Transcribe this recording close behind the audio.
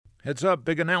Heads up,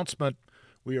 big announcement.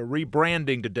 We are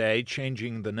rebranding today,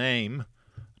 changing the name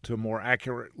to more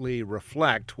accurately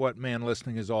reflect what Man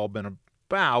Listening has all been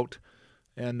about.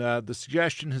 And the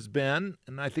suggestion has been,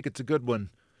 and I think it's a good one,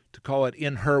 to call it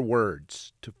In Her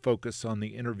Words, to focus on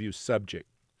the interview subject.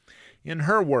 In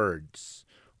Her Words,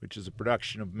 which is a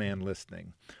production of Man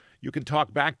Listening. You can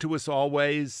talk back to us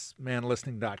always,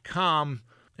 manlistening.com,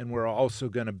 and we're also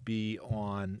going to be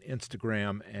on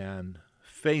Instagram and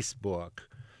Facebook.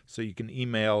 So you can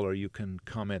email or you can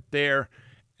comment there.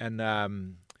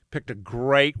 And picked a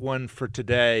great one for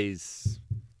today's,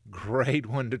 great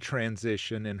one to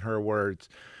transition In Her Words,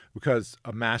 because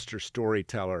a master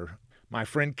storyteller, my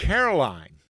friend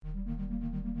Caroline.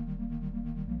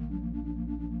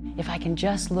 If I can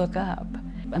just look up,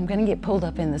 I'm going to get pulled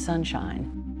up in the sunshine.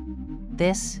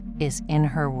 This is In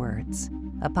Her Words,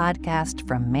 a podcast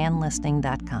from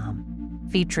manlistening.com.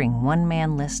 Featuring one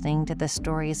man listening to the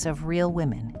stories of real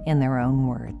women in their own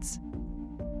words.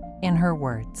 In Her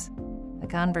Words, a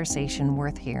conversation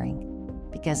worth hearing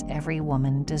because every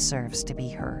woman deserves to be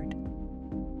heard.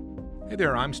 Hey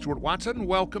there, I'm Stuart Watson, and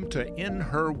welcome to In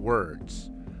Her Words.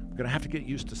 I'm going to have to get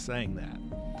used to saying that.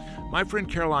 My friend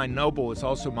Caroline Noble is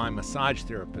also my massage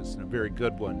therapist, and a very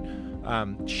good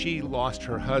one. She lost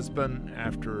her husband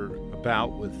after a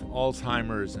bout with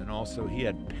Alzheimer's, and also he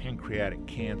had pancreatic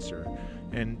cancer.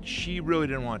 And she really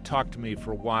didn't want to talk to me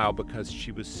for a while because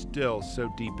she was still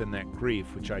so deep in that grief,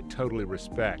 which I totally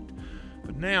respect.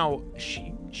 But now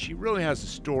she really has a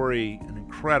story, an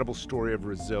incredible story of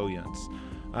resilience.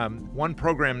 One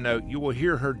program note, you will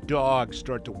hear her dog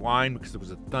start to whine because there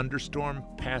was a thunderstorm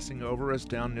passing over us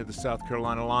down near the South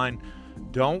Carolina line.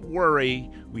 Don't worry,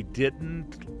 we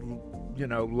didn't,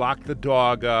 lock the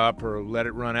dog up or let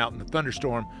it run out in the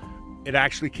thunderstorm. It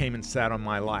actually came and sat on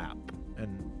my lap.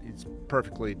 And it's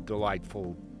perfectly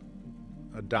delightful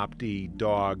adoptee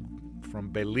dog from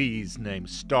Belize named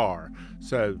Star.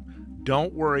 So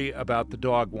don't worry about the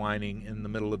dog whining in the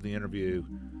middle of the interview.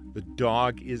 The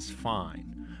dog is fine.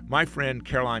 My friend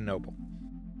Caroline Noble.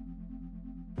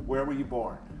 Where were you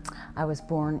born? I was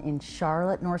born in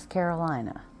Charlotte, North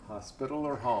Carolina. Hospital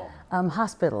or home?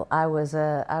 Hospital. I was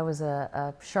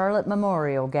a Charlotte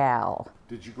Memorial gal.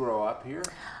 Did you grow up here?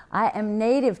 I am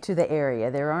native to the area.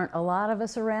 There aren't a lot of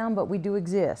us around, but we do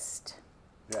exist.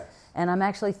 Yes. And I'm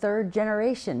actually third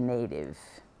generation native.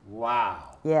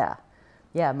 Wow. Yeah.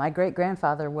 My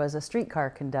great-grandfather was a streetcar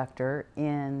conductor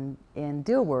in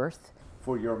Dilworth.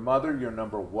 For your mother, you're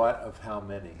number what of how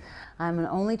many? I'm an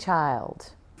only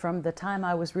child. From the time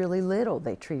I was really little,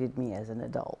 they treated me as an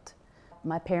adult.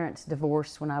 My parents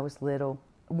divorced when I was little.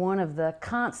 One of the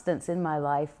constants in my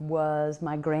life was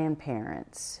my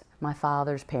grandparents, my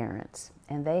father's parents,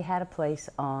 and they had a place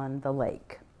on the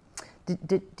lake.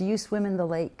 Do you swim in the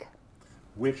lake?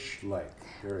 Which lake?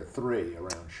 There are 3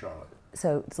 around Charlotte.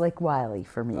 So it's Lake Wiley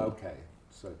for me. Okay,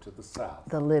 so to the south.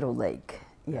 The little lake,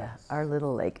 yeah, Yes. our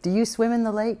little lake. Do you swim in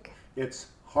the lake? It's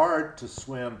hard to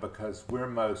swim because we're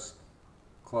most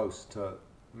close to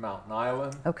Mountain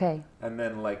Island. Okay. And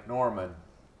then Lake Norman,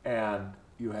 and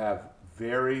you have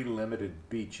very limited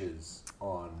beaches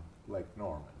on Lake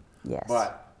Norman. Yes.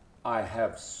 But I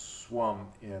have swum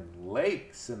in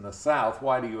lakes in the south.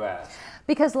 Why do you ask?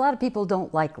 Because a lot of people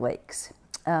don't like lakes.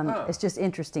 Oh. It's just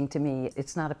interesting to me.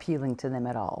 It's not appealing to them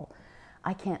at all.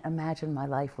 I can't imagine my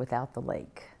life without the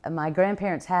lake. My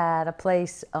grandparents had a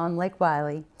place on Lake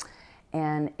Wiley,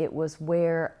 and it was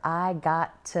where I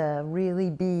got to really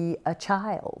be a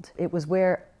child. It was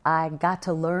where I got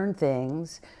to learn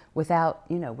things without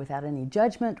any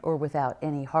judgment or without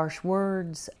any harsh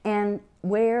words. And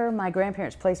where my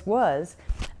grandparents' place was,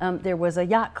 there was a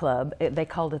yacht club. They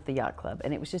called it the yacht club,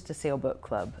 and it was just a sailboat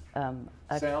club.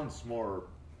 Sounds more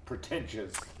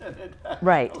pretentious than it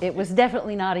Right. It was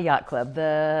definitely not a yacht club.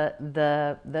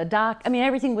 The dock,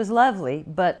 everything was lovely,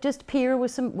 but just pier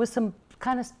with some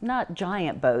kind of not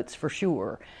giant boats for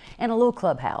sure, and a little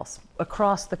clubhouse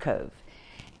across the cove.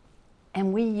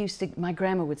 And my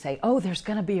grandma would say, oh, there's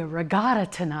going to be a regatta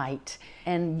tonight.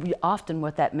 And often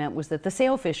what that meant was that the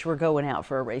sailfish were going out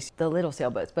for a race, the little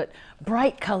sailboats, but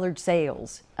bright colored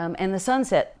sails, and the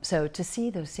sunset. So to see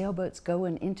those sailboats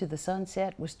going into the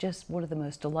sunset was just one of the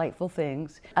most delightful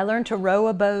things. I learned to row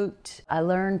a boat. I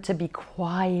learned to be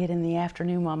quiet in the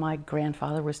afternoon while my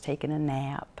grandfather was taking a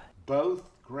nap. Both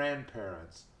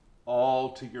grandparents all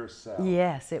to yourself.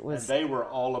 Yes, it was. And they were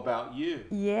all about you.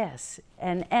 Yes,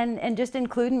 and just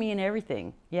including me in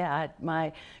everything. Yeah,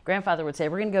 my grandfather would say,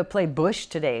 we're going to go play bush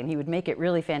today, and he would make it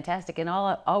really fantastic. And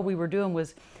all we were doing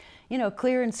was,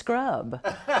 clear and scrub.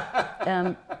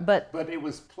 But it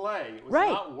was play. It was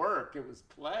right. not work. It was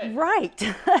play.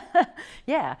 Right.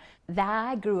 Yeah.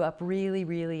 I grew up really,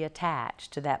 really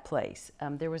attached to that place.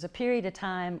 There was a period of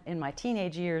time in my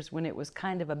teenage years when it was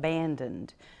kind of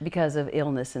abandoned because of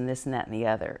illness and this and that and the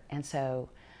other. And so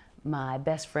my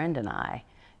best friend and I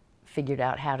figured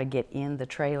out how to get in the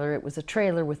trailer. It was a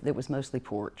trailer that was mostly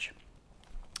porch,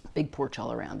 big porch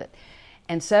all around it.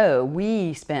 And so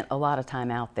we spent a lot of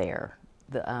time out there,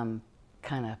 kind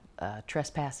of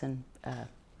trespassing,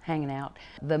 hanging out.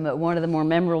 One of the more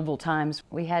memorable times,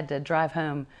 we had to drive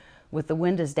home with the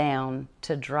windows down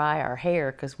to dry our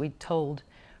hair because we told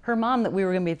her mom that we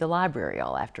were going to be at the library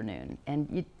all afternoon.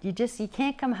 And you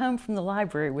can't come home from the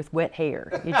library with wet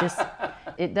hair.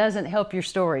 It doesn't help your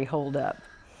story hold up.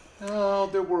 Oh,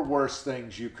 there were worse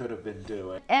things you could have been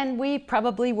doing. And we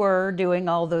probably were doing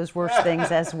all those worse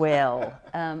things as well.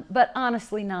 But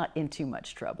honestly, not in too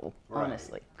much trouble,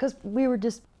 honestly. Because we were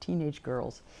just teenage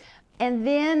girls. And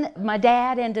then my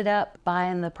dad ended up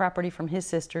buying the property from his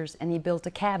sisters, and he built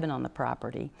a cabin on the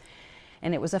property.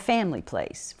 And it was a family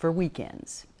place for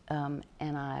weekends. And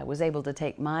I was able to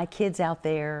take my kids out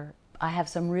there. I have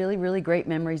some really, really great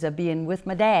memories of being with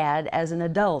my dad as an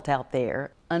adult out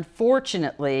there.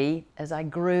 Unfortunately, as I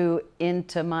grew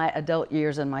into my adult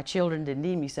years and my children didn't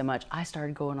need me so much, I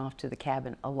started going off to the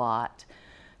cabin a lot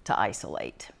to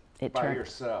isolate. By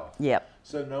yourself? Yep.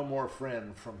 So no more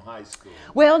friend from high school?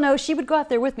 Well, no, she would go out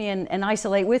there with me and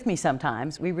isolate with me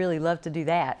sometimes. We really loved to do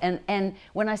that. And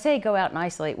when I say go out and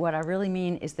isolate, what I really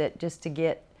mean is that just to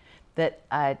get that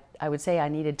I would say I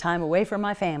needed time away from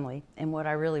my family, and what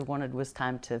I really wanted was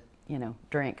time to,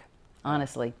 drink,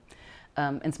 honestly,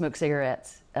 and smoke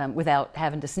cigarettes without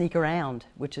having to sneak around,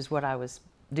 which is what I was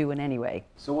doing anyway.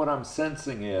 So what I'm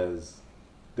sensing is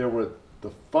there were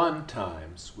the fun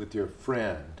times with your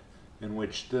friend in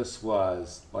which this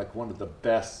was like one of the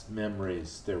best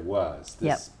memories there was.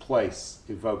 This place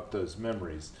evoked those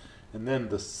memories. And then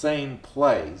the same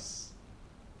place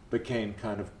became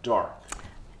kind of dark.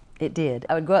 It did.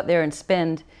 I would go out there and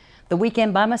spend the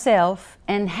weekend by myself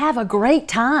and have a great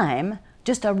time,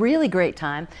 just a really great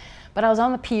time. But I was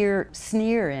on the pier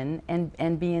sneering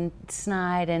and being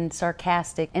snide and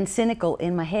sarcastic and cynical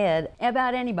in my head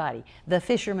about anybody. The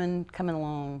fishermen coming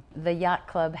along. The yacht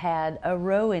club had a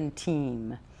rowing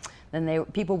team. Then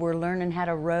people were learning how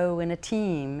to row in a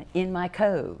team in my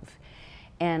cove.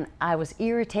 And I was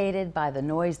irritated by the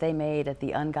noise they made at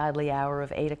the ungodly hour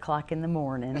of 8 o'clock in the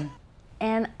morning.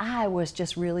 And I was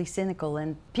just really cynical,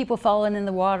 and people falling in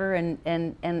the water, and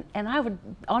I would,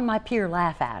 on my pier,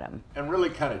 laugh at them. And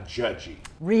really kind of judgy.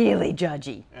 Really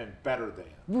judgy. And better than.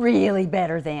 Really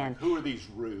better than. Who are these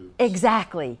rubes?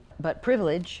 Exactly. But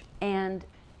privilege and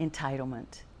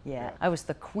entitlement. Yeah. I was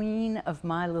the queen of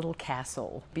my little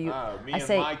castle. Me and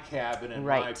my cabin and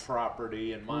my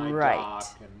property and my dock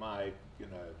and my,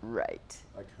 Right.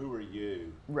 Like, who are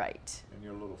you? Right. And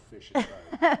your little fishing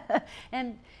boat.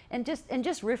 and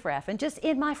just riffraff and just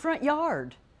in my front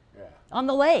yard. Yeah. On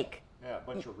the lake. Yeah, a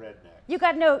bunch of rednecks. You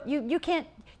got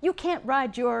you can't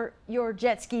ride your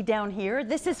jet ski down here.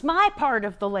 This is my part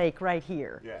of the lake right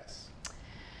here. Yes.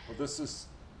 Well, this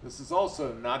is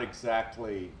also not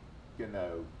exactly,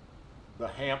 the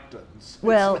Hamptons.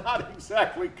 Well, it's not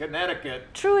exactly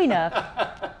Connecticut. True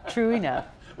enough. True enough.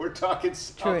 We're talking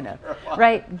South True enough. Carolina.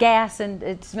 Right, gas, and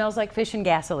it smells like fish and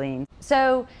gasoline.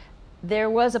 So there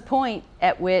was a point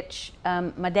at which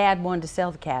my dad wanted to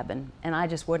sell the cabin, and I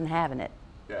just wasn't having it.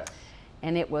 Yes.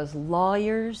 And it was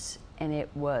lawyers, and it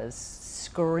was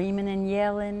screaming and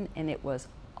yelling, and it was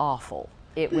awful.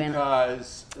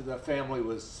 Because the family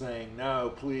was saying,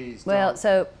 no, please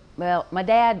don't. Well, my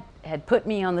dad had put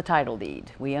me on the title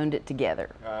deed. We owned it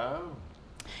together. Oh.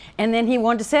 And then he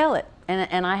wanted to sell it,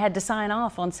 and I had to sign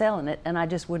off on selling it, and I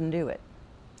just wouldn't do it.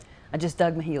 I just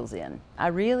dug my heels in. I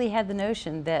really had the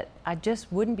notion that I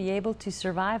just wouldn't be able to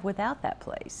survive without that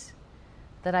place.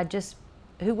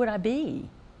 Who would I be?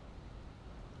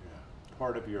 Yeah,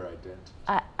 part of your identity.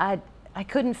 I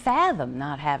couldn't fathom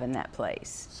not having that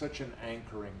place. Such an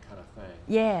anchoring kind of thing.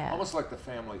 Yeah. Almost like the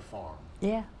family farm.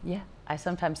 Yeah. I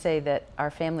sometimes say that our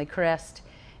family crest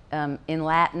in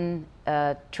Latin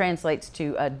translates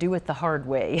to do it the hard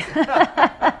way.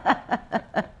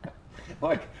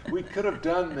 Like, we could have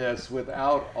done this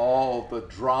without all the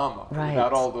drama,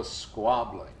 without all the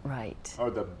squabbling. Right. Or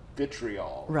the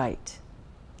vitriol. Right.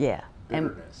 Yeah.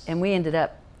 Bitterness. And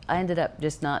I ended up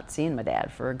just not seeing my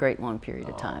dad for a great long period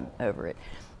of time over it.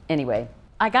 Anyway,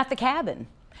 I got the cabin.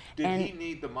 Did And he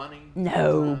need the money?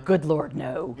 no, good Lord,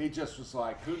 no. He just was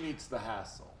like, who needs the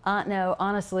hassle? No,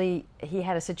 honestly, he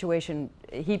had a situation.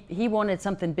 He wanted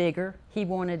something bigger. He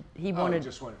wanted. He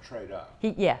just wanted to trade up.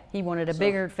 He wanted a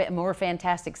bigger, more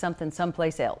fantastic something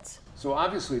someplace else. So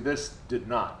obviously, this did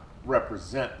not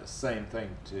represent the same thing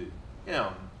to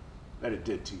him that it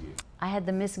did to you. I had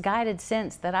the misguided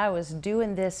sense that I was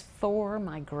doing this for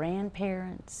my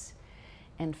grandparents,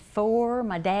 and for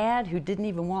my dad, who didn't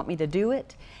even want me to do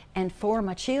it, and for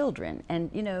my children,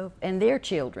 and and their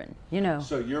children,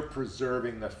 So you're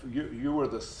preserving you were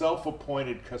the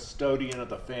self-appointed custodian of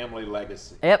the family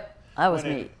legacy. Yep, that was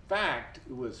when me. In fact,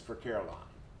 it was for Caroline.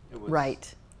 It was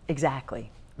Right,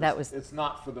 exactly. That was. It's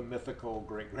not for the mythical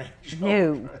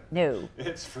great-grandchildren. No.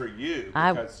 It's for you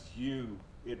because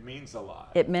it means a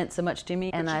lot. It meant so much to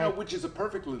me, But which is a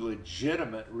perfectly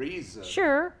legitimate reason.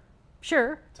 Sure.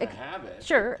 To have it.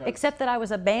 Sure, except that I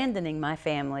was abandoning my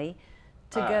family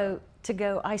to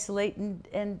go isolate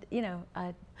and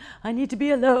I need to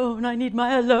be alone. I need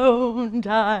my alone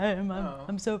time.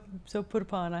 I'm so put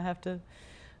upon. I have to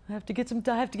get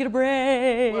a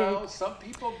break. Well, some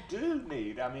people do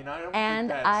need. I mean, I don't. And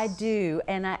think that's... I do,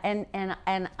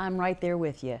 and I'm right there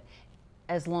with you,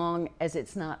 as long as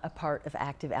it's not a part of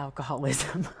active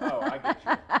alcoholism. Oh, I get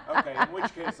you. Okay, in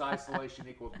which case isolation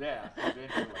equals death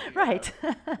eventually. Right.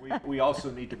 We also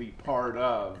need to be part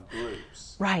of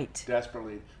groups. Right.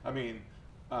 Desperately. I mean,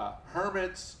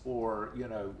 hermits or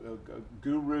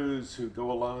gurus who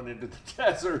go alone into the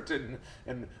desert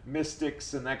and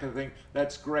mystics and that kind of thing.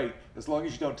 That's great, as long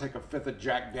as you don't take a fifth of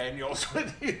Jack Daniels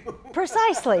with you.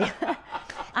 Precisely.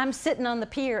 I'm sitting on the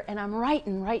pier and I'm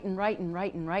writing.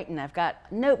 I've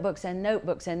got notebooks and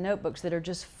notebooks and notebooks that are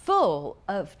just full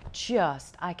of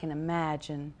I can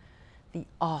imagine, the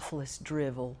awfulest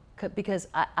drivel. Because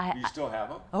You still have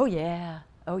them? Oh yeah.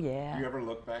 Oh yeah. Do you ever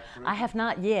look back through? I have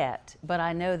not yet, but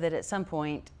I know that at some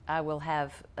point I will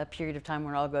have a period of time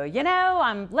where I'll go,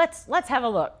 let's have a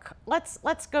look.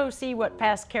 Let's go see what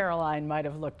past Caroline might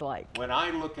have looked like. When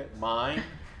I look at mine,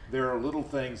 there are little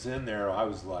things in there I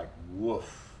was like,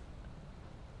 woof.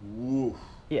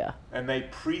 Yeah. And they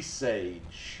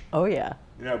presage. Oh yeah.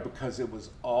 Because it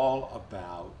was all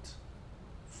about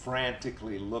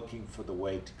frantically looking for the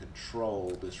way to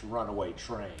control this runaway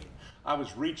train. I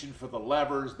was reaching for the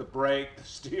levers, the brake, the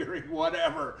steering,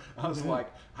 whatever. I was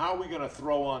like, how are we going to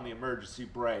throw on the emergency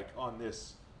brake on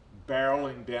this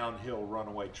barreling downhill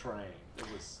runaway train?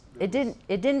 It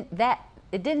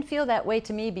didn't feel that way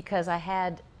to me because I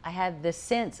had this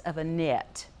sense of a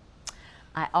net.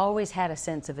 I always had a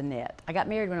sense of a net. I got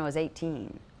married when I was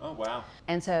 18. Oh, wow.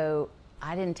 And so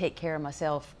I didn't take care of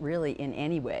myself really in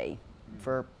any way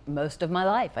for most of my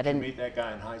life. I didn't. Did you meet that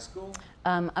guy in high school?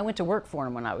 I went to work for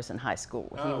him when I was in high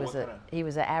school. Oh, he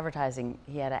was an advertising.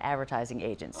 He had an advertising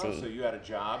agency. Oh, so you had a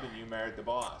job and you married the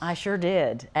boss? I sure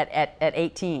did. At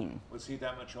 18. Was he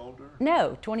that much older?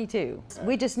 No, 22. Okay.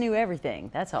 We just knew everything.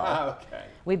 That's all. Oh, okay.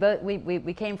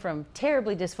 We came from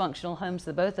terribly dysfunctional homes,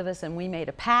 the both of us, and we made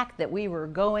a pact that we were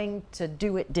going to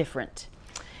do it different.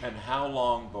 And how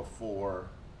long before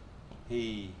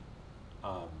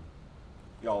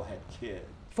y'all had kids?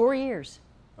 4 years.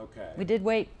 Okay. We did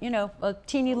wait, a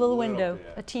teeny little window,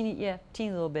 bit. a teeny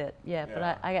little bit, yeah.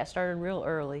 But I got started real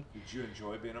early. Did you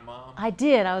enjoy being a mom? I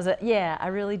did. I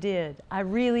really did. I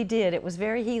really did. It was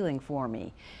very healing for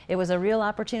me. It was a real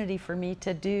opportunity for me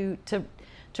to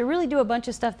really do a bunch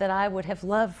of stuff that I would have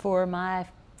loved for my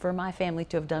family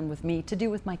to have done with me, to do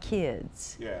with my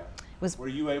kids. Yeah. Were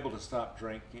you able to stop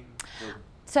drinking?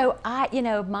 So I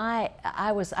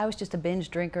was just a binge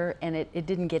drinker, and it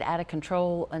didn't get out of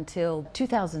control until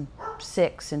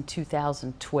 2006 and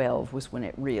 2012 was when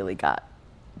it really got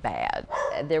bad.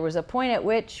 There was a point at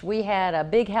which we had a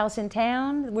big house in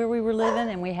town where we were living,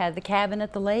 and we had the cabin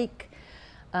at the lake.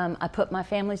 I put my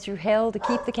family through hell to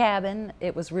keep the cabin.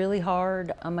 It was really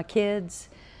hard on my kids.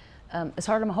 It's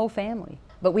hard on my whole family.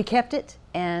 But we kept it,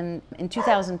 and in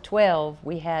 2012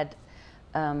 we had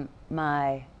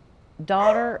my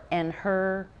daughter and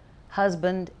her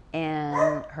husband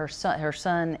and her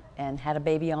son and had a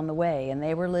baby on the way, and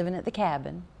they were living at the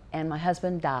cabin, and my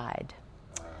husband died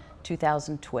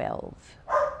 2012,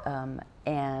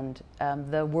 and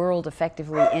the world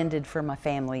effectively ended for my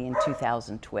family in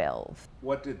 2012.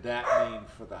 What did that mean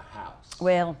for the house?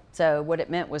 Well, so what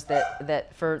it meant was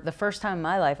that for the first time in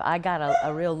my life I got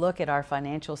a real look at our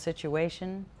financial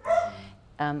situation.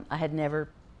 I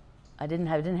didn't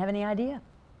have any idea.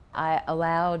 I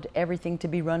allowed everything to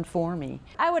be run for me.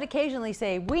 I would occasionally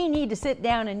say, we need to sit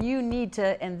down and you need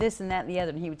to, and this and that and the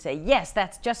other. And he would say, yes,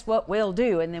 that's just what we'll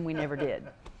do. And then we never did.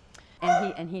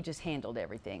 And he just handled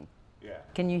everything. Yeah.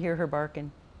 Can you hear her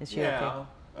barking? Is she okay? Yeah,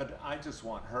 but I just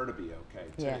want her to be okay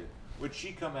too. Yeah. Would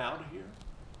she come out here?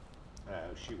 No,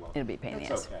 she won't. It'll be a pain in the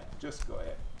It's ass. okay. Just go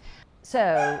ahead.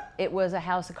 So it was a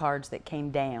house of cards that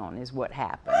came down, is what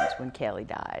happened when Kelly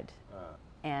died.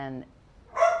 And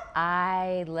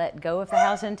I let go of the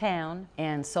house in town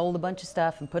and sold a bunch of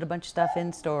stuff and put a bunch of stuff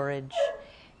in storage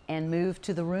and moved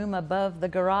to the room above the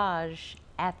garage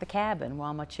at the cabin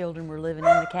while my children were living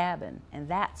in the cabin. And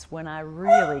that's when I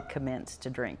really commenced to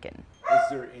drinking. Is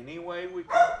there any way we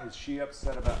can? Is she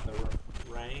upset about the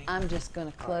rain? I'm just going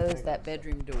to close that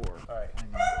bedroom door. All right.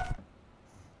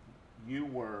 You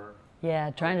were, Yeah,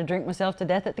 trying to drink myself to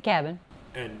death at the cabin.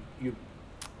 and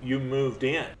you moved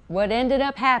in. What ended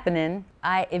up happening,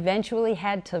 I eventually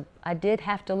I did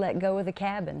have to let go of the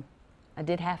cabin. I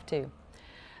did have to.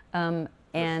 And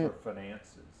Just for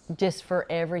finances. just for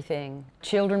everything.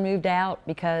 Children moved out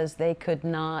because they could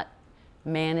not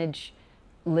manage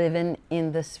living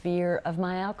in the sphere of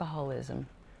my alcoholism.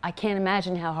 I can't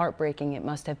imagine how heartbreaking it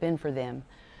must have been for them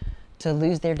to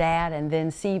lose their dad and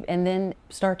then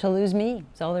start to lose me.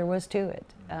 That's all there was to it.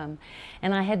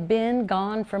 And I had been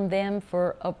gone from them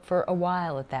for a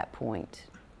while at that point,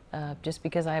 just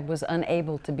because I was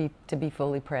unable to be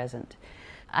fully present.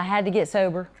 I had to get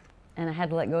sober, and I had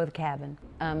to let go of the cabin.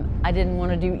 I didn't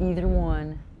want to do either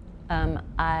one.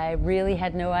 I really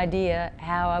had no idea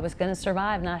how I was going to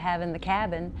survive not having the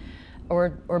cabin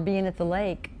or being at the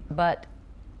lake, but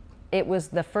it was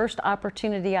the first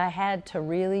opportunity I had to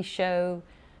really show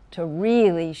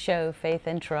faith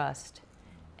and trust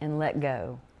and let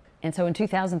go. And so in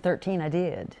 2013 I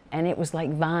did. And it was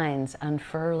like vines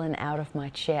unfurling out of my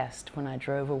chest when I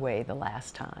drove away the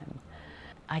last time.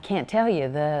 I can't tell you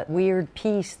the weird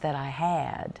peace that I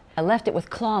had. I left it with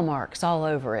claw marks all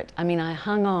over it. I mean, I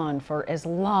hung on for as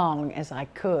long as I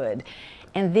could.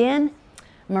 And then,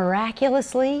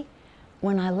 miraculously,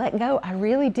 when I let go, I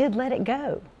really did let it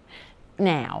go.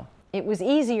 Now, it was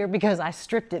easier because I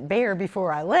stripped it bare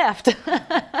before I left.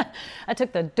 I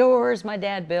took the doors my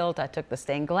dad built, I took the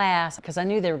stained glass, because I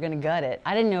knew they were going to gut it.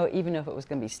 I didn't even know if it was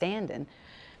going to be standing.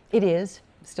 It is,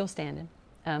 still standing.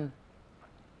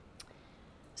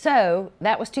 So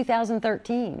that was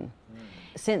 2013.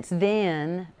 Since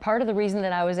then, part of the reason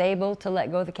that I was able to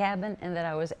let go of the cabin and that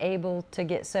I was able to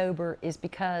get sober is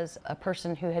because a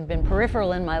person who had been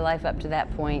peripheral in my life up to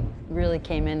that point really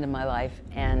came into my life,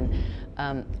 and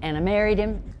I married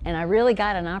him, and I really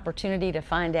got an opportunity to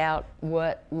find out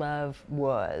what love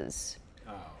was,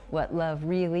 what love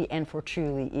really and for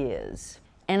truly is.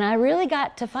 And I really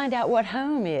got to find out what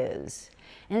home is,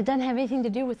 and it doesn't have anything to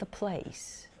do with the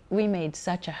place. We made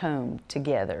such a home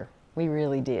together. We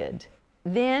really did.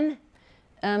 Then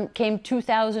came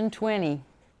 2020,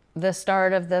 the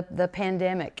start of the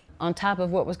pandemic. On top of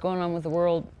what was going on with the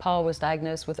world, Paul was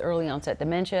diagnosed with early onset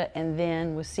dementia and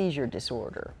then with seizure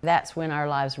disorder. That's when our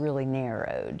lives really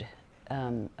narrowed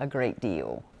a great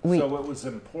deal. So it was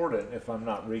important, if I'm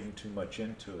not reading too much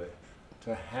into it,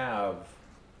 to have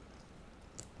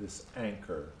this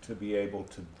anchor, to be able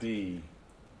to be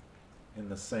in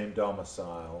the same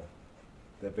domicile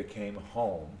that became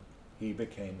home. He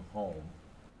became home.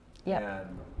 Yep.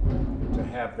 And to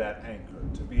have that anchor,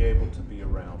 to be able to be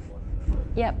around one another.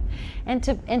 Yep.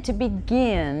 And to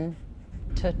begin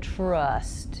to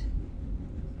trust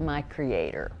my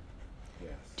Creator.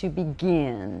 Yes. To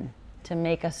begin to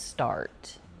make a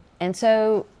start. And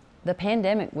so the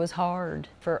pandemic was hard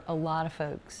for a lot of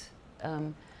folks.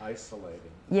 Isolating.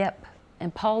 Yep.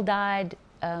 And Paul died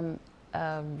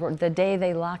the day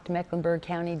they locked Mecklenburg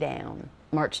County down.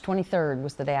 March 23rd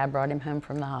was the day I brought him home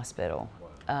from the hospital.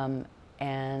 Wow.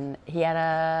 And he had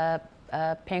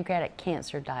a pancreatic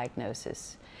cancer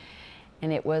diagnosis.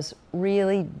 And it was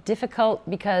really difficult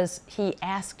because he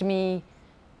asked me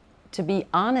to be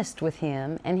honest with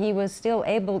him, and he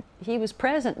was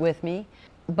present with me,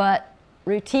 but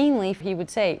routinely he would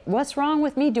say, "What's wrong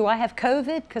with me? Do I have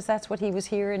COVID?" Because that's what he was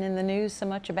hearing in the news so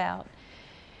much about.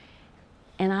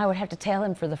 And I would have to tell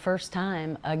him for the first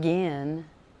time again,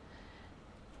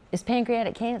 "It's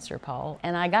pancreatic cancer, Paul."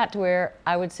 And I got to where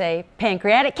I would say,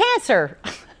 "Pancreatic cancer."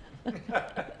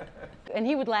 And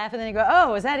he would laugh, and then he'd go,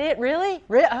 "Oh, is that it, really?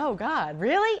 Oh, God,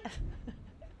 really?"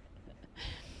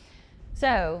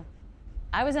 So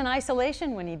I was in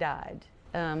isolation when he died.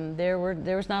 There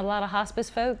was not a lot of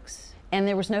hospice folks, and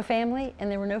there was no family,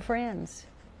 and there were no friends.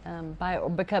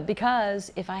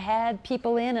 Because if I had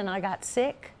people in and I got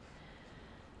sick,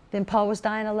 then Paul was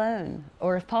dying alone.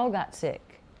 Or if Paul got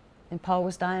sick, then Paul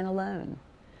was dying alone.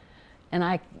 And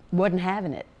I wasn't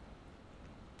having it.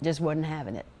 Just wasn't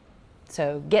having it.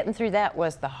 So getting through that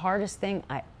was the hardest thing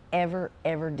I ever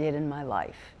did in my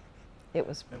life. It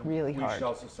was And really we hard. should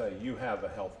also say you have a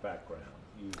health background.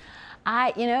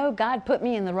 God put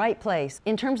me in the right place.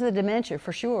 In terms of the dementia,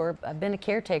 for sure, I've been a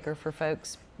caretaker for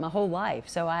folks my whole life.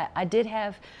 So I did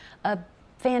have a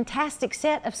fantastic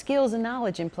set of skills and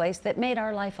knowledge in place that made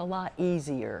our life a lot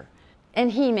easier.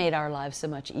 And he made our lives so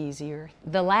much easier.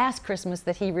 The last Christmas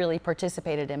that he really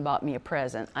participated and bought me a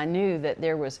present, I knew that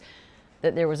there was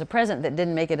a present that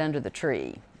didn't make it under the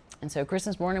tree. And so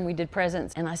Christmas morning we did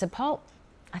presents, and I said, Paul,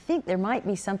 I think there might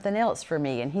be something else for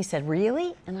me. And he said,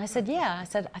 really? And I said, yeah. I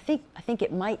said, I think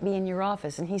it might be in your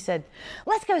office. And he said,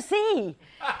 let's go see.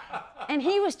 And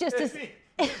he was just as he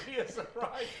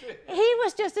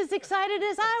was just as excited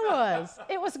as I was.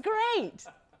 It was great.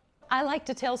 I like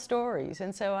to tell stories,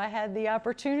 and so I had the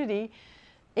opportunity.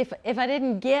 If I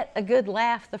didn't get a good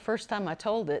laugh the first time I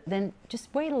told it, then just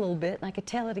wait a little bit and I could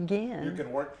tell it again. You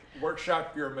can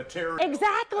workshop your material.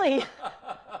 Exactly.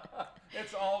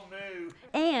 It's all new.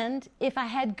 And if I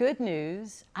had good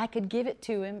news, I could give it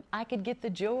to him. I could get the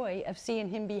joy of seeing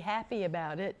him be happy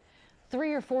about it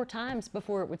 3 or 4 times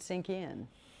before it would sink in.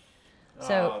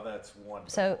 So, that's wonderful.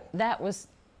 So that was...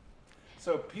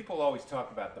 So people always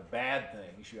talk about the bad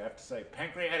things. You have to say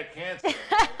pancreatic cancer.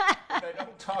 But they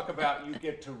don't talk about you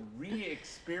get to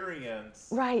re-experience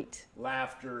right.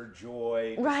 laughter,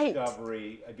 joy, right.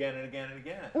 discovery again and again and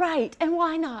again. Right. And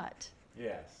why not?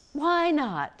 Yes. Why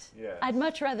not? Yes. I'd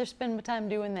much rather spend my time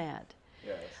doing that.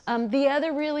 Yes. The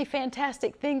other really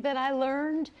fantastic thing that I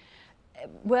learned,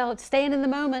 well, staying in the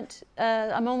moment.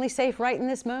 I'm only safe right in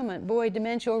this moment. Boy,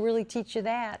 dementia will really teach you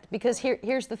that. Because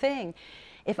here's the thing.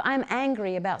 If I'm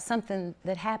angry about something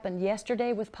that happened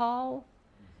yesterday with Paul,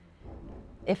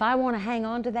 if I want to hang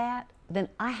on to that, then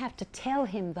I have to tell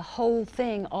him the whole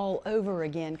thing all over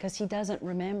again because he doesn't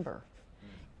remember.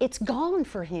 It's gone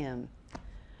for him.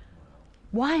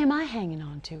 Why am I hanging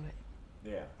on to it?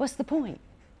 Yeah. What's the point?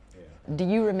 Yeah. Do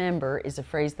you remember is a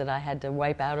phrase that I had to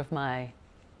wipe out of my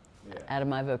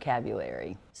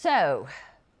vocabulary. So,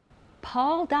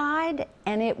 Paul died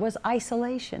and it was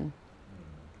isolation.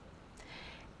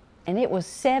 And it was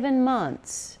 7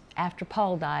 months after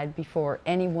Paul died before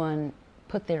anyone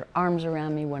put their arms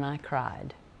around me when I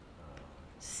cried.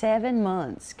 7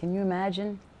 months, can you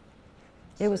imagine?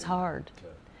 It was hard.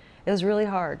 It was really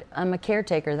hard. I'm a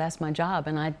caretaker, that's my job,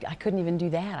 and I couldn't even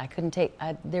do that. I couldn't take,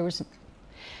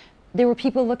 there were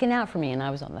people looking out for me, and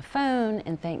I was on the phone,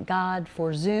 and thank God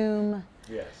for Zoom.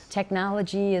 Yes.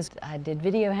 Technology I did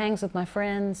video hangs with my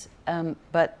friends,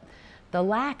 but the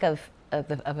lack of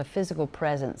a physical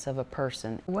presence of a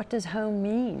person. What does home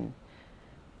mean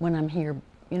when I'm here,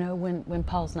 when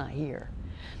Paul's not here?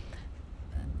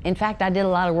 In fact, I did a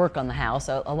lot of work on the house.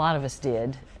 A lot of us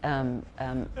did.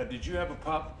 Did you have a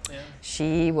pup then?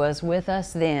 She was with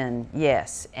us then,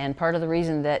 yes. And part of the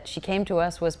reason that she came to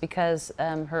us was because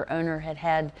her owner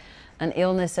had an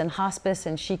illness in hospice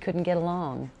and she couldn't get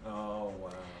along. Oh, wow.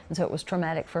 And so it was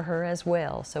traumatic for her as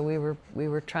well. So we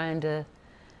were trying to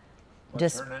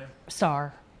What's her name?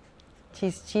 Star.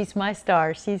 She's my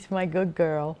Star. She's my good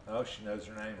girl. Oh, she knows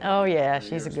her name. Oh yeah,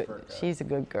 she's a good girl. She's a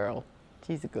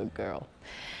good girl.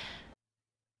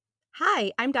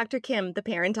 Hi, I'm Dr. Kim, the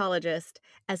parentologist.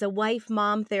 As a wife,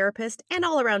 mom, therapist, and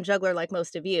all-around juggler like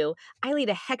most of you, I lead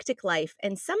a hectic life,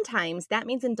 and sometimes that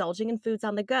means indulging in foods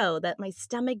on the go that my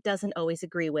stomach doesn't always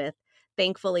agree with.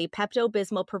 Thankfully,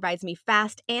 Pepto-Bismol provides me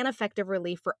fast and effective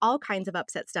relief for all kinds of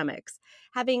upset stomachs.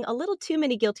 Having a little too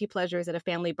many guilty pleasures at a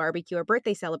family barbecue or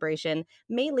birthday celebration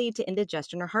may lead to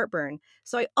indigestion or heartburn,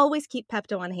 so I always keep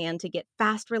Pepto on hand to get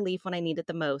fast relief when I need it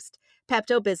the most.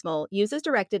 Pepto-Bismol, use as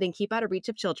directed and keep out of reach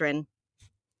of children.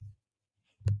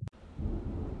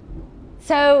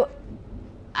 So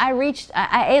I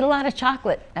ate a lot of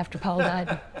chocolate after Paul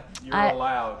died. You were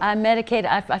allowed. I medicated.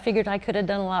 I figured I could have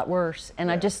done a lot worse,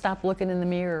 and I just stopped looking in the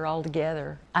mirror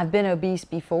altogether. I've been obese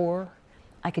before.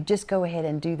 I could just go ahead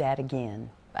and do that again.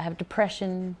 I have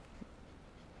depression.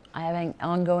 I have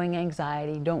ongoing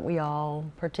anxiety, don't we all,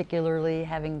 particularly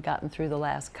having gotten through the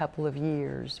last couple of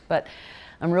years. But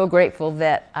I'm real grateful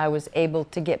that I was able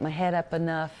to get my head up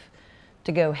enough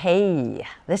to go, hey,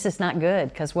 this is not good,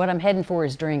 because what I'm heading for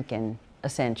is drinking,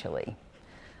 essentially,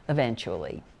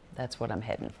 eventually. That's what I'm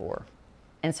heading for.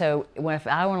 And so if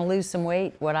I want to lose some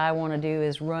weight, what I want to do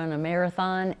is run a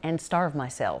marathon and starve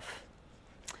myself.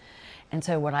 And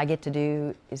so what I get to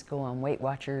do is go on Weight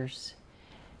Watchers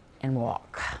and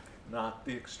walk. Not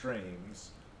the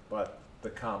extremes, but the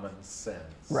common sense.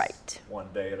 Right. One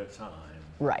day at a time.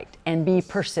 Right. And be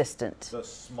persistent. The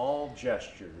small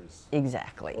gestures.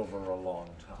 Exactly. Over a long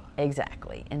time.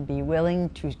 Exactly. And be willing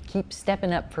to keep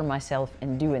stepping up for myself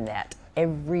and doing that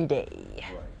every day.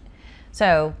 Right.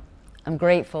 So I'm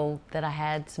grateful that I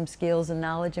had some skills and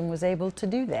knowledge and was able to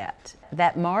do that.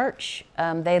 That March,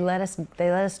 they let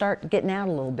us start getting out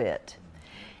a little bit,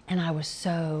 and I was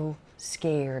so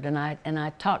scared. And I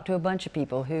talked to a bunch of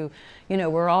people who,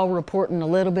 were all reporting a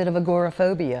little bit of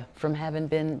agoraphobia from having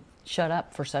been shut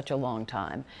up for such a long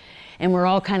time, and we're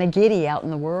all kind of giddy out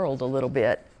in the world a little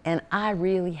bit. And I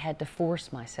really had to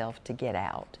force myself to get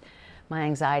out. My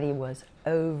anxiety was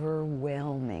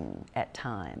overwhelming at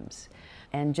times.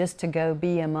 And just to go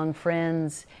be among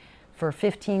friends for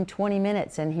 15, 20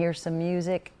 minutes and hear some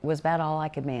music was about all I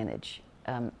could manage.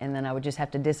 And then I would just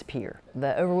have to disappear.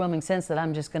 The overwhelming sense that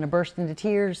I'm just going to burst into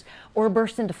tears or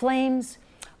burst into flames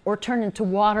or turn into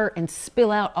water and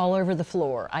spill out all over the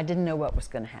floor. I didn't know what was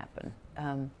going to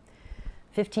happen.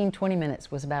 15, 20 minutes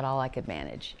was about all I could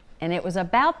manage. And it was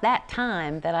about that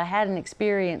time that I had an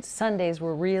experience. Sundays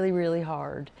were really, really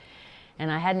hard.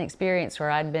 And I had an experience where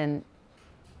I'd been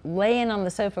laying on the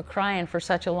sofa crying for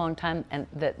such a long time, and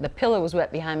the pillow was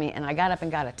wet behind me, and I got up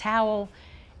and got a towel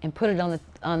and put it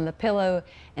on the pillow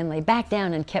and lay back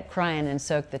down and kept crying and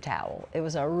soaked the towel. It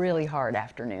was a really hard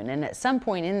afternoon. And at some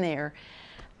point in there,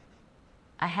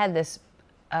 I had this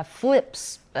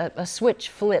a switch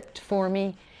flipped for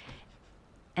me,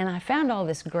 and I found all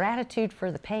this gratitude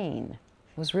for the pain.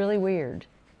 It was really weird.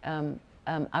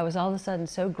 I was all of a sudden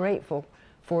so grateful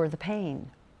for the pain.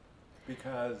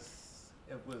 Because,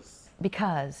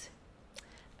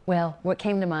 well, what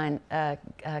came to mind,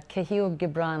 Kahlil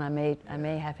Gibran, I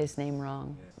may have his name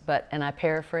wrong, and I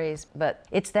paraphrase, but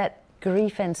it's that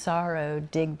grief and sorrow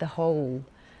dig the hole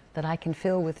that I can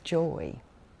fill with joy.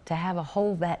 To have a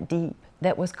hole that deep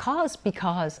that was caused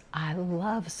because I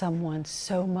love someone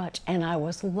so much and I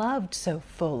was loved so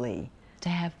fully. To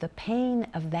have the pain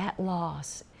of that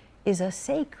loss is a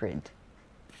sacred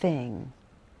thing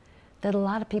that a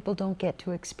lot of people don't get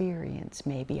to experience,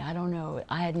 maybe. I don't know.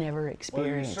 I had never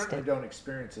experienced it. Well, you certainly don't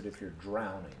experience it if you're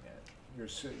drowning it. You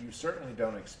certainly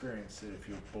don't experience it if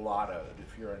you're blottoed,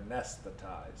 if you're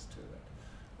anesthetized to it.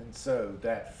 And so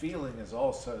that feeling is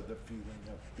also the feeling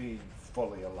of being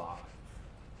fully alive.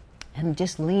 And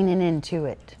just leaning into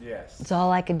it. Yes. That's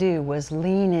all I could do was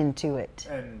lean into it.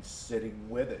 And sitting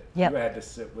with it. Yep. You had to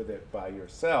sit with it by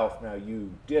yourself. Now,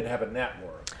 you did have a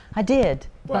network. I did,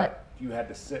 but you had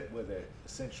to sit with it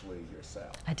essentially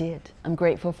yourself. I did. I'm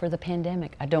grateful for the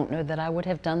pandemic. I don't know that I would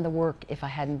have done the work if I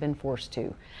hadn't been forced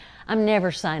to. I'm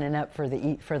never signing up for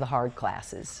the hard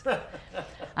classes.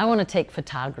 I want to take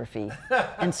photography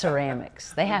and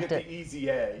ceramics. They have to. The easy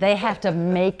A. They have to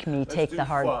make me take the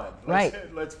hard. Fun.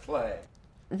 Right. Let's play.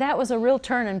 That was a real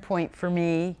turning point for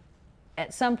me.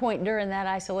 At some point during that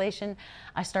isolation,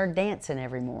 I started dancing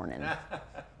every morning,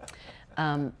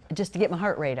 just to get my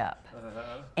heart rate up.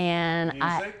 And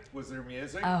music? Was there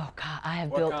music? Oh God,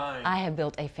 I have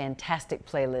built a fantastic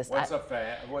playlist. What's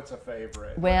a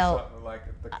favorite? Well, What's something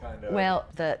like the kind of. Well,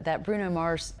 that Bruno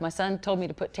Mars. My son told me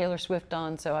to put Taylor Swift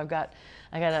on, so I got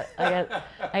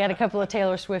a couple of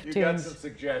Taylor Swift tunes. You got some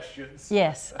suggestions.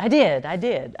 Yes, I did.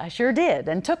 I sure did,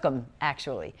 and took them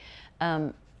actually.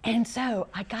 And so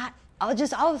I got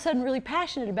just all of a sudden really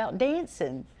passionate about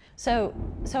dancing. So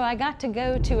I got to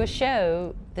go to a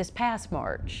show this past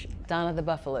March, Donna the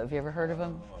Buffalo. Have you ever heard of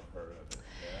them? Oh, I've heard of it,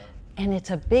 yeah. And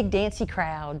it's a big dancey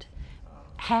crowd,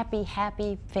 happy,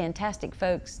 fantastic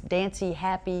folks, dancey,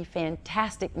 happy,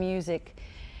 fantastic music.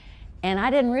 And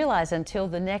I didn't realize until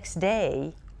the next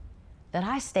day that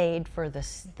I stayed for the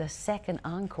second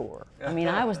encore. I mean,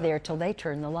 I was there till they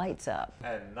turned the lights up.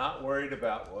 And not worried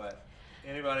about what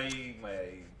anybody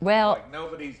may. Well, like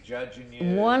nobody's judging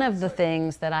you. One of the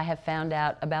things that I have found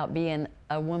out about being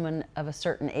a woman of a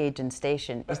certain age and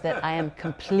station is that I am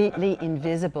completely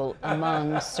invisible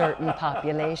among certain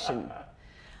population.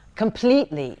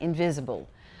 Completely invisible.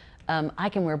 I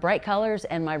can wear bright colors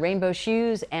and my rainbow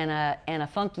shoes and a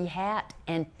funky hat,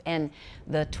 and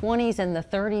the 20s and the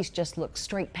 30s just look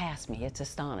straight past me. It's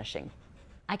astonishing.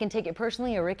 I can take it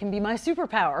personally, or it can be my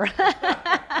superpower.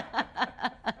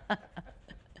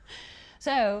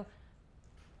 So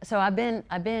I've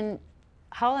been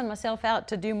hauling myself out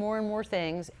to do more and more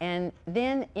things, and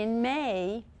then in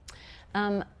May,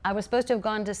 I was supposed to have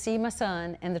gone to see my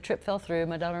son, and the trip fell through.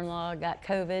 My daughter-in-law got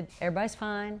COVID. Everybody's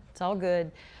fine. It's all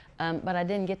good, but I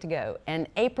didn't get to go. And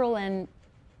April, and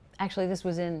actually it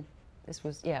was in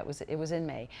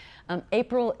May.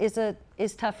 April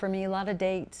is tough for me. A lot of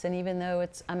dates, and even though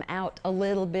I'm out a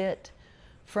little bit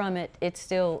from it, I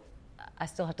still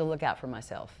have to look out for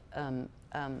myself.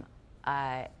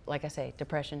 Like I say,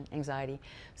 depression, anxiety,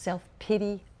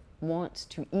 self-pity wants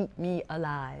to eat me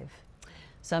alive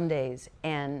some days,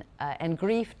 and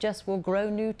grief just will grow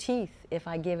new teeth if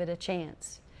I give it a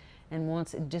chance.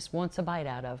 and just wants a bite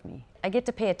out of me. I get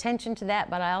to pay attention to that,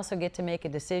 but I also get to make a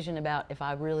decision about if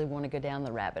I really want to go down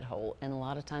the rabbit hole. And a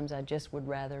lot of times I just would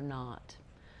rather not.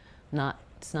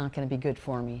 It's not going to be good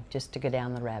for me just to go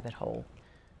down the rabbit hole.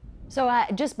 So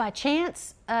I just by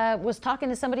chance was talking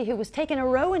to somebody who was taking a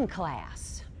rowing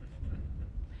class,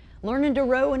 learning to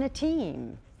row in a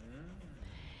team.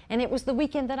 And it was the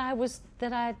weekend that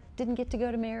I didn't get to go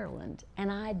to Maryland,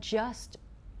 and I just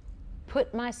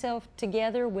put myself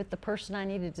together with the person I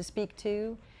needed to speak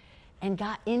to and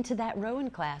got into that rowing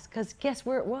class, because guess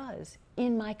where it was?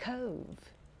 In my cove.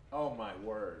 Oh my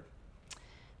word.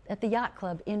 At the yacht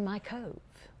club in my cove.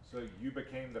 So you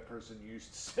became the person you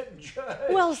used to sit and judge.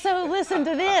 Well, so listen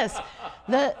to this.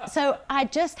 So I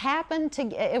just happened to,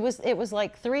 it was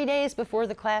like 3 days before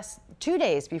the class, 2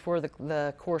 days before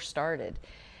the course started.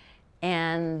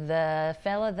 And the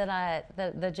fella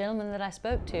the gentleman that I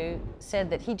spoke to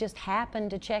said that he just happened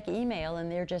to check email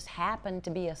and there just happened to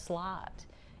be a slot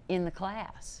in the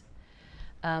class.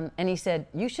 And he said,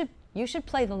 you should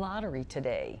play the lottery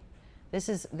today. This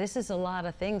is a lot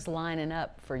of things lining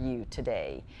up for you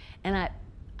today. And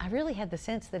I really had the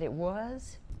sense that it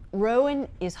was. Rowing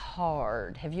is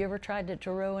hard. Have you ever tried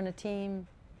to row in a team?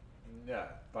 No,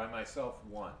 by myself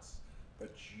once.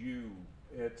 But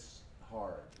it's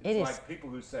hard. It is. Like people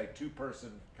who say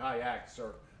two-person kayaks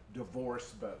are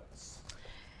divorce boats.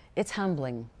 It's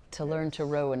humbling to learn to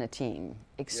row in a team.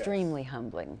 Extremely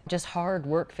humbling. Just hard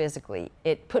work physically.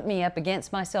 It put me up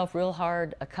against myself real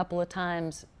hard a couple of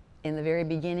times in the very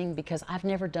beginning because I've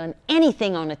never done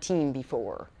anything on a team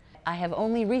before. I have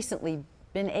only recently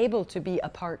been able to be a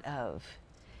part of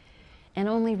and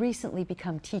only recently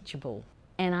become teachable.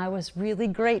 And I was really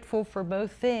grateful for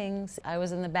both things. I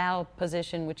was in the bow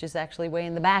position, which is actually way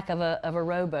in the back of a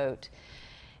rowboat.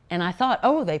 And I thought,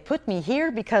 oh, they put me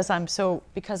here because I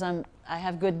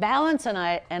have good balance and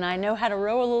I know how to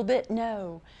row a little bit.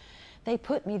 No, they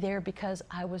put me there because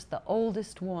I was the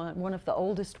oldest one of the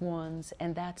oldest ones,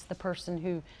 and that's the person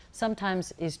who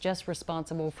sometimes is just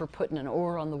responsible for putting an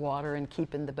oar on the water and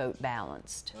keeping the boat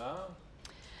balanced. Oh.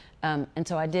 And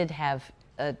so I did have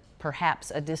perhaps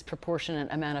a disproportionate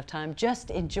amount of time just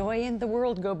enjoying the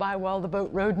world go by while the boat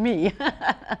rowed me.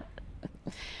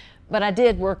 But I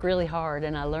did work really hard,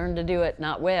 and I learned to do it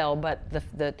not well, but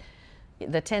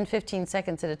the 10, 15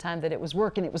 seconds at a time that it was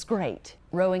working, it was great.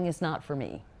 Rowing is not for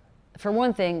me. For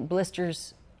one thing,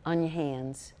 blisters on your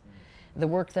hands. The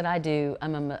work that I do,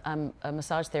 I'm a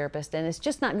massage therapist, and it's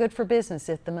just not good for business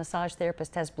if the massage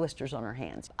therapist has blisters on her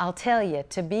hands. I'll tell you,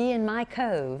 to be in my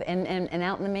cove and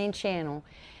out in the main channel,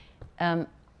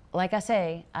 like I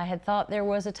say, I had thought there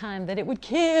was a time that it would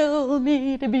kill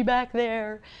me to be back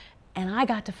there, and I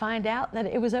got to find out that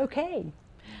it was okay.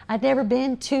 I'd never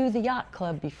been to the yacht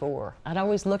club before. I'd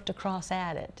always looked across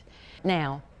at it.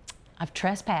 Now, I've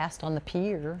trespassed on the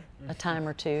pier a time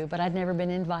or two, but I'd never been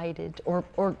invited or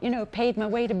paid my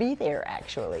way to be there,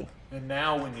 actually. And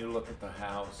now when you look at the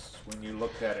house, when you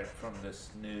looked at it from this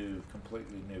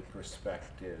completely new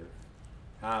perspective,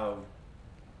 how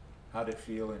did it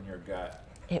feel in your gut?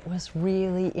 It was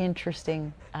really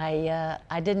interesting. I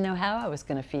didn't know how I was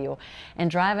going to feel. And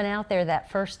driving out there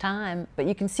that first time, but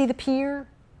you can see the pier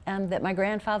that my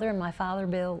grandfather and my father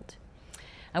built.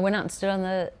 I went out and stood on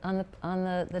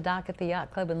the dock at the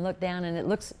yacht club and looked down, and it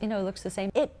looks the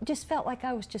same. It just felt like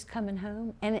I was just coming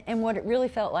home, and what it really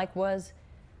felt like was,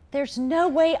 there's no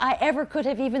way I ever could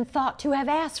have even thought to have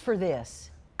asked for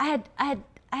this. I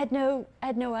had no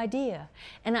idea,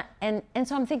 and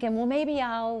so I'm thinking, well, maybe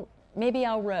I'll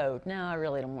row. No, I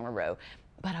really don't want to row,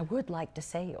 but I would like to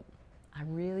sail. I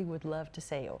really would love to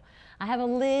sail. I have a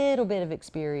little bit of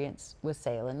experience with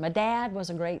sailing. My dad was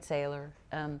a great sailor.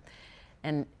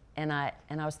 And I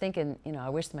was thinking, I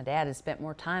wish my dad had spent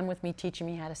more time with me teaching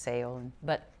me how to sail.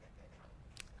 But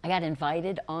I got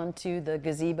invited onto the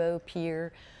gazebo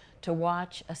pier to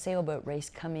watch a sailboat race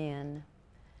come in.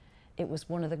 It was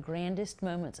one of the grandest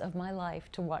moments of my life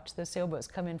to watch those sailboats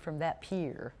come in from that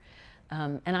pier.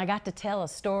 And I got to tell a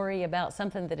story about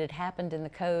something that had happened in the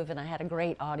cove, and I had a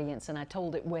great audience, and I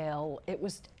told it well. It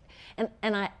was, and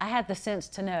I had the sense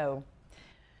to know,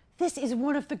 this is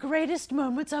one of the greatest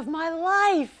moments of my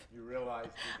life. You realized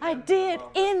it I did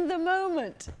in the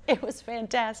moment. It was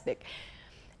fantastic.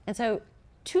 And so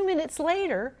 2 minutes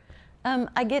later,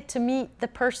 I get to meet the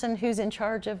person who's in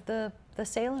charge of the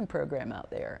sailing program out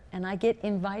there, and I get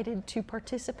invited to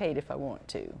participate if I want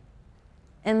to.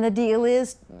 And the deal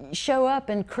is, show up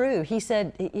and crew. He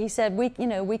said we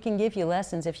can give you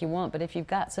lessons if you want, but if you've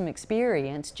got some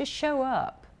experience, just show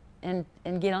up and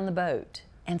get on the boat.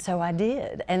 And so I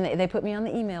did, and they put me on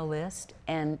the email list,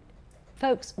 and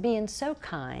folks being so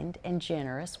kind and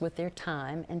generous with their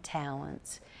time and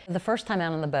talents. The first time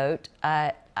out on the boat,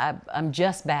 I'm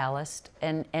just ballast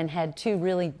and had two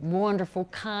really wonderful,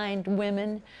 kind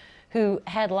women who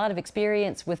had a lot of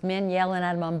experience with men yelling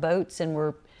at them on boats and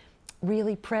were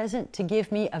really present to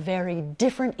give me a very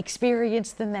different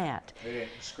experience than that. They didn't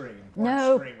scream.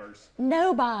 No, Screamers.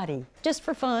 nobody, just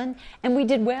for fun. And we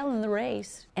did well in the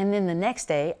race. And then the next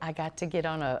day, I got to get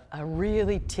on a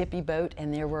really tippy boat,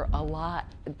 and there were a lot,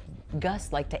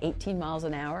 gusts like to 18 miles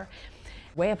an hour,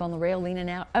 way up on the rail leaning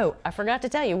out. Oh, I forgot to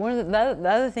tell you, one of the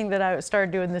other thing that I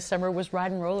started doing this summer was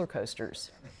riding roller coasters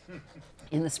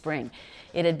in the spring.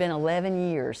 It had been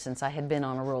 11 years since I had been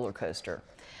on a roller coaster.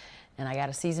 And I got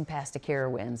a season pass to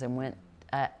Carowinds and went.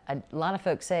 A lot of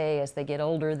folks say as they get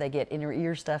older, they get inner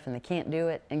ear stuff and they can't do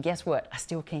it. And guess what? I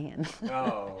still can.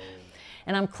 Oh.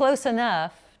 And I'm close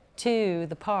enough to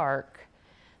the park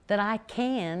that I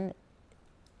can,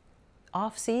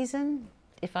 off season,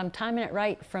 if I'm timing it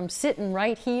right, from sitting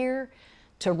right here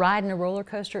to riding a roller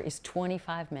coaster is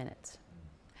 25 minutes.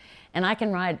 And I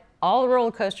can ride all the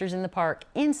roller coasters in the park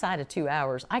inside of 2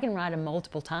 hours. I can ride them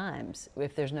multiple times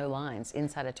if there's no lines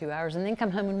inside of 2 hours and then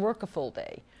come home and work a full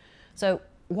day. So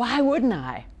why wouldn't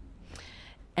I?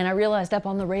 And I realized up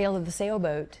on the rail of the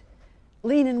sailboat,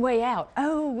 leaning way out,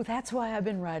 oh, that's why I've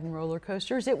been riding roller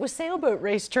coasters. It was sailboat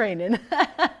race training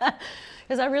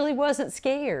because I really wasn't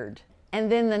scared.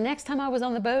 And then the next time I was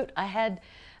on the boat, I had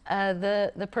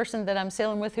the person that I'm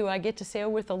sailing with, who I get to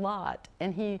sail with a lot,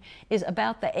 and he is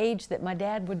about the age that my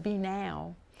dad would be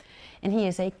now. And he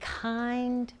is a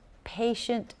kind,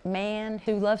 patient man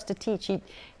who loves to teach.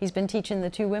 He's been teaching the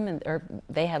two women, or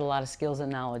they had a lot of skills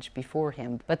and knowledge before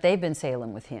him, but they've been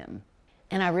sailing with him.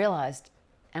 And I realized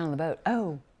out on the boat,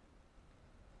 oh,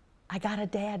 I got a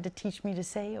dad to teach me to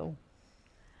sail.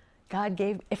 God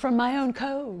gave, from my own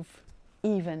cove,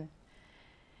 even.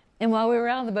 And while we were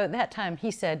out on the boat that time,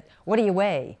 he said, what do you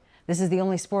weigh? This is the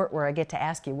only sport where I get to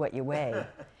ask you what you weigh.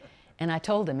 And I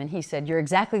told him, and he said, you're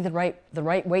exactly the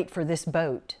right weight for this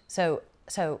boat. So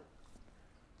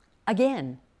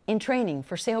again, in training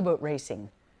for sailboat racing.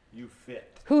 You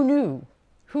fit. Who knew?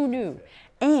 Who knew?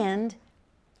 And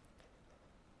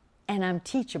I'm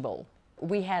teachable.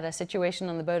 We had a situation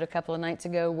on the boat a couple of nights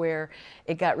ago where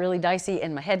it got really dicey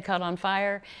and my head caught on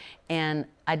fire and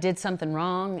I did something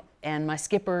wrong and my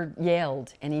skipper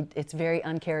yelled, and it's very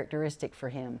uncharacteristic for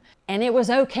him. And it was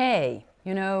okay,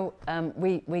 you know,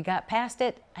 we got past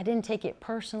it. I didn't take it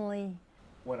personally.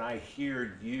 When I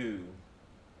hear you,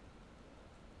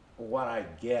 what I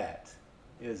get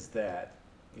is that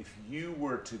if you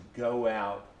were to go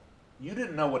out, you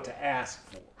didn't know what to ask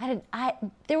for.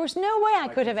 There was no way I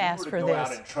could have asked for If you were to go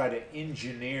this. out and try to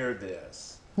engineer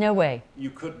this, No way.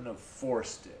 you couldn't have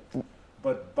forced it.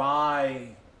 But by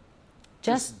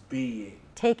just being,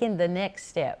 taking the next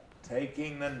step.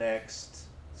 Taking the next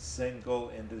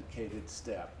single indicated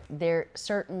step. There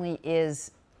certainly is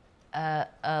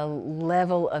a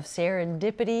level of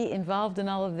serendipity involved in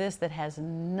all of this that has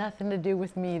nothing to do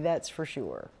with me, that's for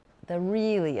sure. The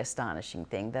really astonishing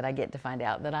thing that I get to find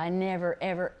out that I never,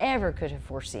 ever, ever could have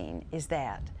foreseen is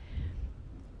that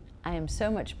I am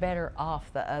so much better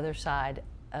off the other side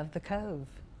of the cove,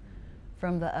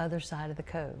 from the other side of the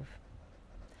cove.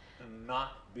 And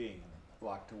not being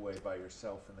locked away by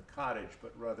yourself in the cottage,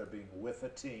 but rather being with a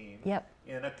team, Yep.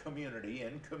 in a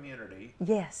community,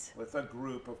 Yes. with a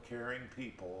group of caring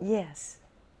people, Yes.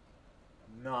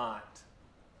 not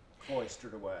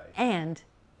cloistered away. And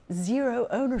zero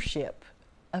ownership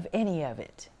of any of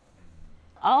it.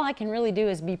 All I can really do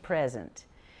is be present.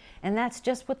 And that's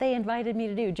just what they invited me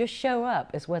to do. Just show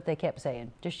up is what they kept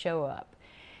saying. Just show up.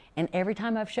 And every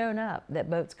time I've shown up, that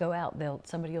boats go out,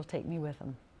 somebody will take me with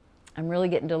them. I'm really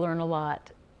getting to learn a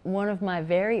lot. One of my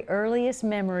very earliest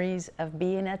memories of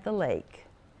being at the lake,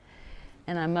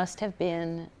 and I must have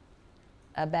been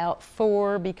about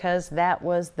 4 because that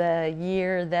was the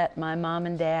year that my mom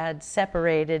and dad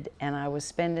separated and I was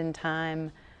spending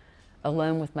time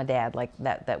alone with my dad, like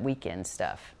that weekend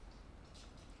stuff.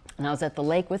 And I was at the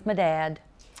lake with my dad,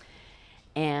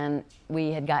 and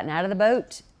we had gotten out of the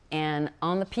boat and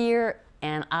on the pier,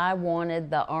 and I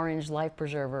wanted the orange life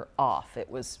preserver off. It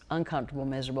was uncomfortable,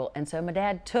 miserable, and so my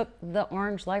dad took the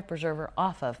orange life preserver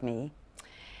off of me,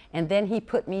 and then he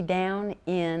put me down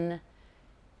in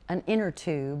an inner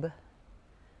tube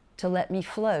to let me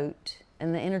float,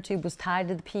 and the inner tube was tied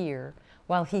to the pier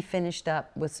while he finished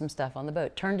up with some stuff on the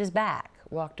boat. Turned his back,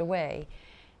 walked away,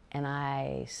 and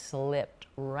I slipped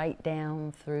right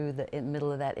down through the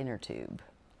middle of that inner tube.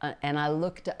 And I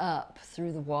looked up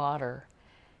through the water,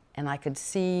 and I could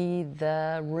see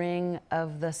the ring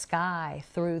of the sky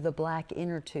through the black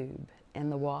inner tube. in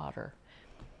the water.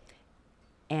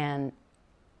 And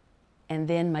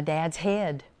then my dad's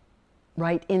head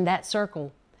right in that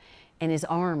circle, and his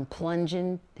arm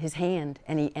plunging his hand,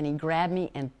 and he grabbed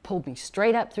me and pulled me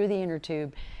straight up through the inner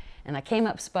tube, and I came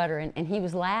up sputtering, and he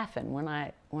was laughing when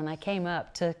I came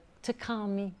up to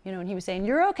calm me, you know, and he was saying,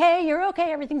 you're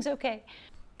okay, everything's okay.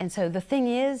 And so the thing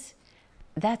is,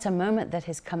 that's a moment that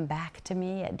has come back to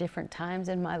me at different times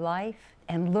in my life.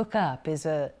 And look up is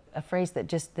a phrase that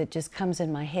just comes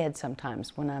in my head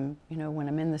sometimes when I'm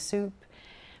in the soup,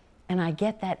 and I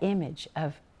get that image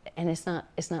of, and it's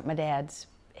not my dad's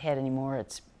head anymore,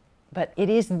 but it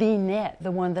is the net,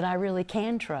 the one that I really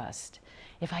can trust.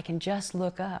 If I can just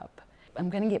look up, I'm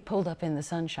going to get pulled up in the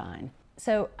sunshine.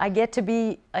 So I get to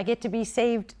be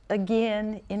saved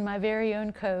again in my very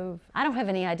own cove. I don't have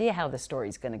any idea how the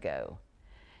story's going to go.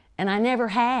 And I never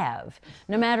have.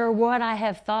 No matter what I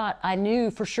have thought I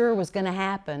knew for sure was going to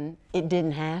happen, it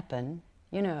didn't happen,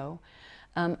 you know.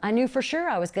 I knew for sure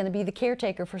I was going to be the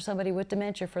caretaker for somebody with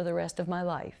dementia for the rest of my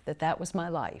life, that was my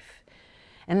life.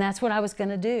 And that's what I was going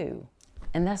to do.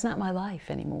 And that's not my life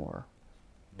anymore.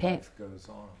 Life goes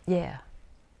on. Yeah.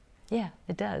 Yeah,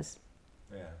 it does.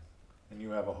 Yeah. And you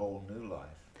have a whole new life.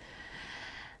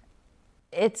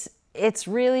 It's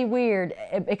really weird,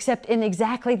 except in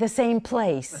exactly the same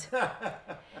place.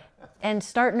 And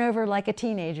starting over like a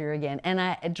teenager again.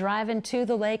 And driving to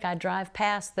the lake, I drive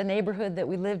past the neighborhood that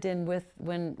we lived in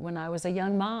when I was a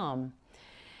young mom.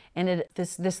 And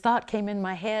this thought came in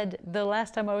my head the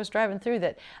last time I was driving through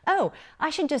that, oh, I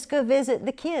should just go visit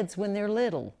the kids when they're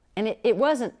little. And it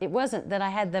wasn't that I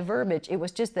had the verbiage, it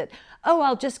was just that, oh,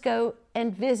 I'll just go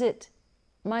and visit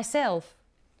myself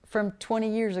from 20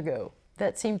 years ago.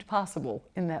 That seemed possible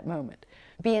in that moment.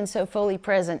 Being so fully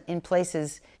present in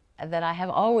places that I have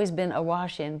always been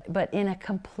awash in, but in a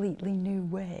completely new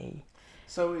way.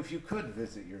 So if you could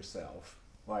visit yourself,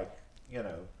 like, you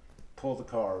know, pull the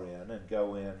car in and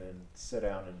go in and sit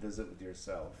down and visit with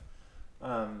yourself,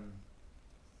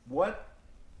 what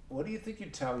do you think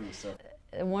you'd tell yourself?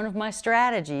 One of my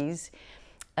strategies,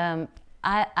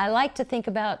 I like to think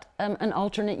about an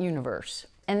alternate universe.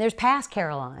 And there's past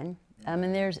Caroline,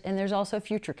 and there's also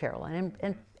future Caroline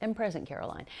and present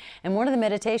Caroline. And one of the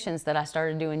meditations that I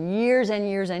started doing years and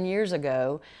years and years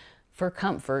ago for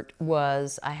comfort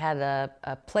was I had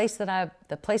the place that I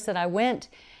went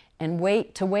and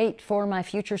wait for my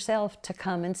future self to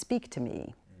come and speak to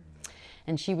me.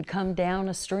 And she would come down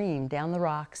a stream, down the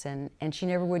rocks, and she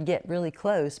never would get really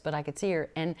close, but I could see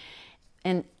her. And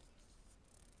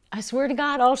I swear to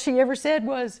God, all she ever said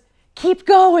was, keep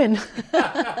going.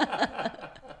 Well,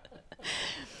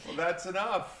 that's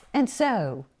enough. And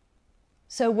so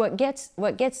what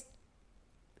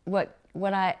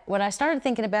I started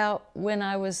thinking about when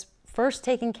I was first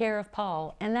taking care of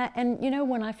Paul, and you know,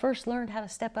 when I first learned how to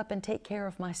step up and take care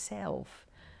of myself,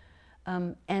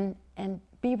 and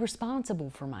be responsible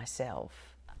for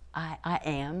myself. I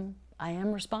am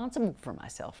responsible for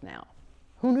myself now.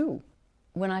 Who knew?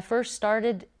 When I first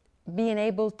started being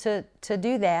able to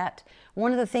do that,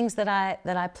 one of the things that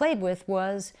I played with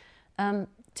was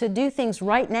to do things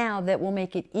right now that will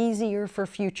make it easier for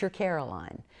future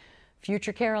Caroline.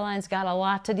 Future Caroline's got a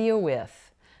lot to deal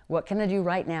with. What can I do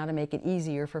right now to make it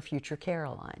easier for future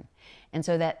Caroline? And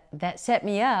so that set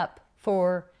me up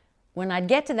for when I'd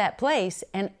get to that place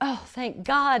and, oh, thank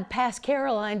God past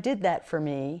Caroline did that for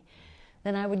me,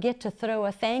 then I would get to throw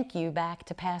a thank you back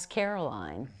to past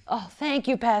Caroline. Oh, thank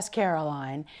you, past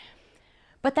Caroline.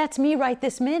 But that's me right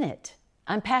this minute.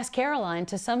 I'm past Caroline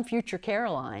to some future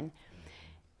Caroline.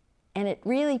 And it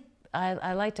really,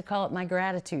 I like to call it my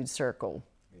gratitude circle.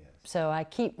 Yes. So I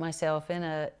keep myself in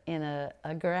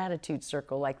a gratitude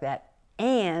circle like that.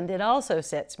 And it also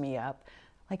sets me up,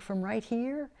 like from right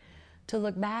here, to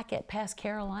look back at past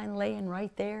Caroline laying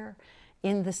right there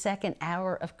in the second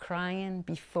hour of crying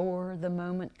before the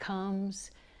moment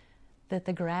comes, that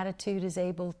the gratitude is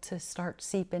able to start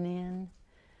seeping in,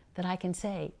 that I can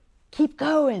say, keep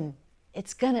going,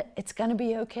 it's gonna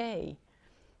be okay.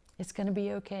 It's gonna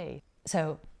be okay.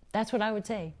 So that's what I would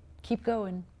say, keep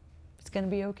going, it's gonna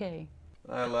be okay.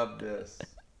 I love this.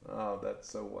 Oh, that's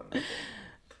so wonderful.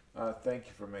 Thank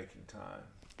you for making time.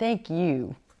 Thank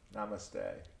you.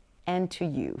 Namaste. And to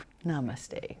you,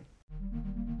 namaste.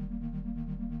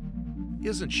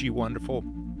 Isn't she wonderful?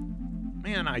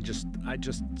 Man, I just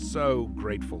so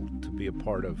grateful to be a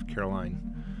part of Caroline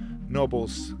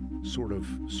Noble's sort of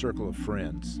circle of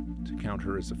friends, to count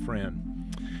her as a friend.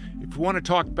 If you want to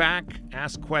talk back,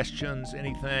 ask questions,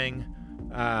 anything,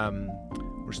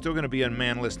 we're still going to be on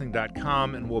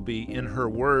manlistening.com, and we'll be in her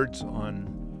words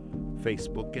on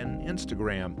Facebook and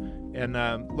Instagram. And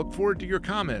look forward to your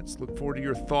comments. Look forward to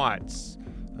your thoughts.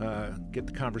 Get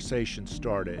the conversation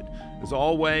started. As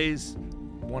always,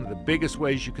 one of the biggest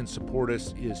ways you can support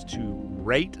us is to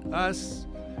rate us,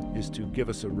 is to give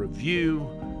us a review,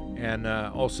 and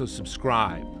also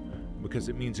subscribe, because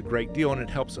it means a great deal and it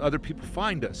helps other people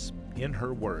find us. In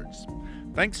Her Words.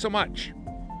 Thanks so much.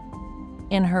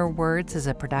 In Her Words is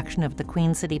a production of the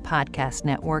Queen City Podcast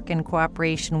Network in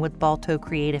cooperation with Balto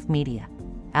Creative Media.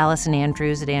 Allison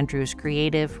Andrews at Andrews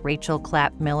Creative, Rachel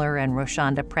Clapp-Miller, and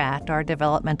Roshonda Pratt are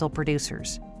developmental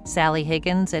producers. Sally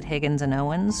Higgins at Higgins &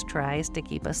 Owens tries to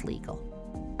keep us legal.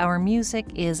 Our music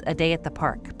is A Day at the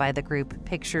Park by the group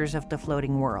Pictures of the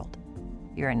Floating World.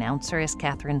 Your announcer is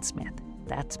Catherine Smith.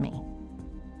 That's me.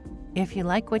 If you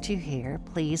like what you hear,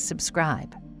 please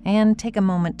subscribe and take a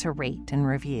moment to rate and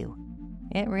review.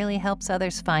 It really helps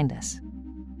others find us.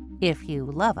 If you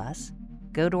love us,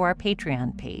 go to our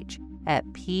Patreon page at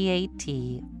patreon.com.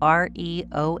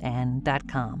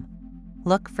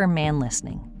 Look for Man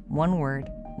Listening, one word,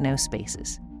 no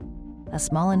spaces. A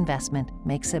small investment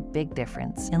makes a big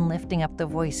difference in lifting up the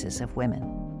voices of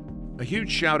women. A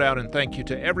huge shout out and thank you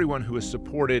to everyone who has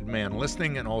supported Man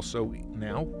Listening and also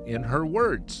now In Her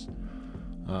Words.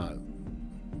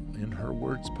 In Her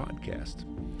Words podcast.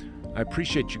 I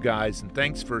appreciate you guys, and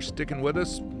thanks for sticking with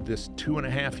us this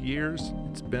 2.5 years.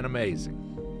 It's been amazing.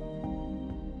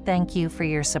 Thank you for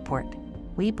your support.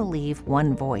 We believe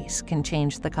one voice can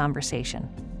change the conversation.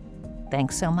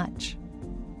 Thanks so much.